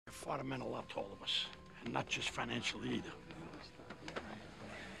father meant a lot to all of us, and not just financially either.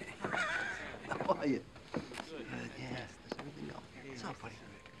 How are you? Good. Yes, does everything go? What's up, buddy?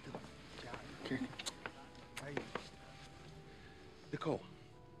 Okay. Nicole,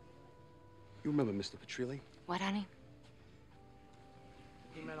 you remember Mr. Petrilli? What, honey?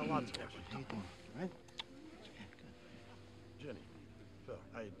 He meant a lot to us. How you doing? All right? Jenny, Phil,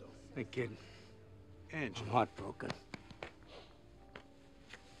 how you doing? Hey, kid. Angela. I'm heartbroken.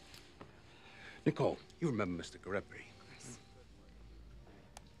 Nicole, you remember Mr. Gillespie?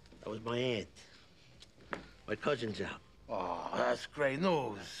 That was my aunt. My cousin's out. Oh, that's great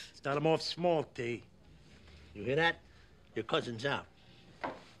news. Start him off small, T. You hear that? Your cousin's out.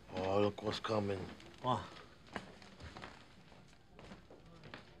 Oh, look what's coming. What?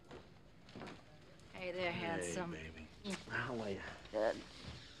 Hey there, handsome. Hey, baby. How are you? Good.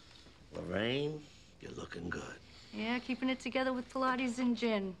 Lorraine, you're looking good. Yeah, keeping it together with Pilates and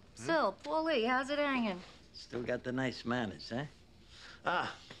gin. Sil, Paulie, how's it hanging? Still got the nice manners, eh?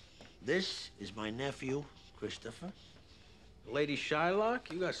 Ah, this is my nephew, Christopher. Lady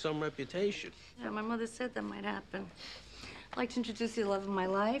Shylock, you got some reputation. Yeah, my mother said that might happen. I'd like to introduce you to the love of my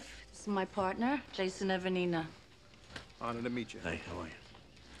life. This is my partner, Jason Evanina. Honored to meet you. Hey, how are you?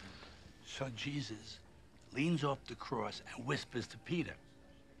 So Jesus leans off the cross and whispers to Peter,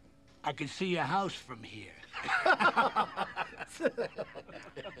 I can see your house from here. I'm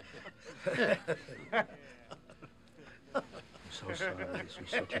so sorry. This was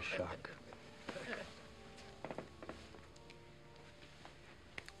such a shock.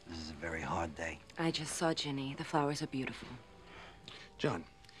 This is a very hard day. I just saw Ginny. The flowers are beautiful. John,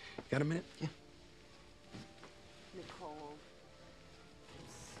 got a minute? Yeah. Nicole,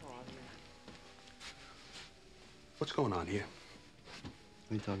 I'm sorry. What's going on here?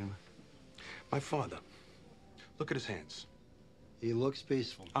 What are you talking about? My father. Look at his hands. He looks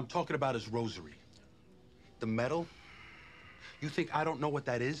peaceful. I'm talking about his rosary. The medal? You think I don't know what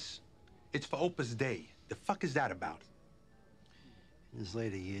that is? It's for Opus Dei. The fuck is that about? In his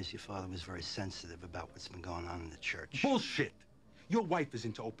later years, your father was very sensitive about what's been going on in the church. Bullshit! Your wife is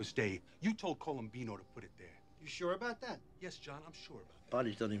into Opus Dei. You told Colombino to put it there. You sure about that? Yes, John, I'm sure about that.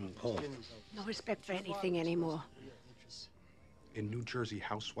 Bodies don't even call. No respect for anything anymore. In New Jersey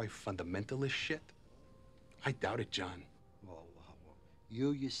housewife fundamentalist shit? I doubt it, John. Whoa.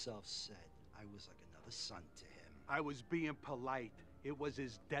 You yourself said I was like another son to him. I was being polite. It was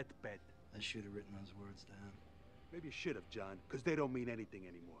his deathbed. I should have written those words down. Maybe you should have, John, because they don't mean anything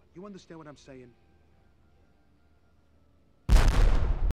anymore. You understand what I'm saying?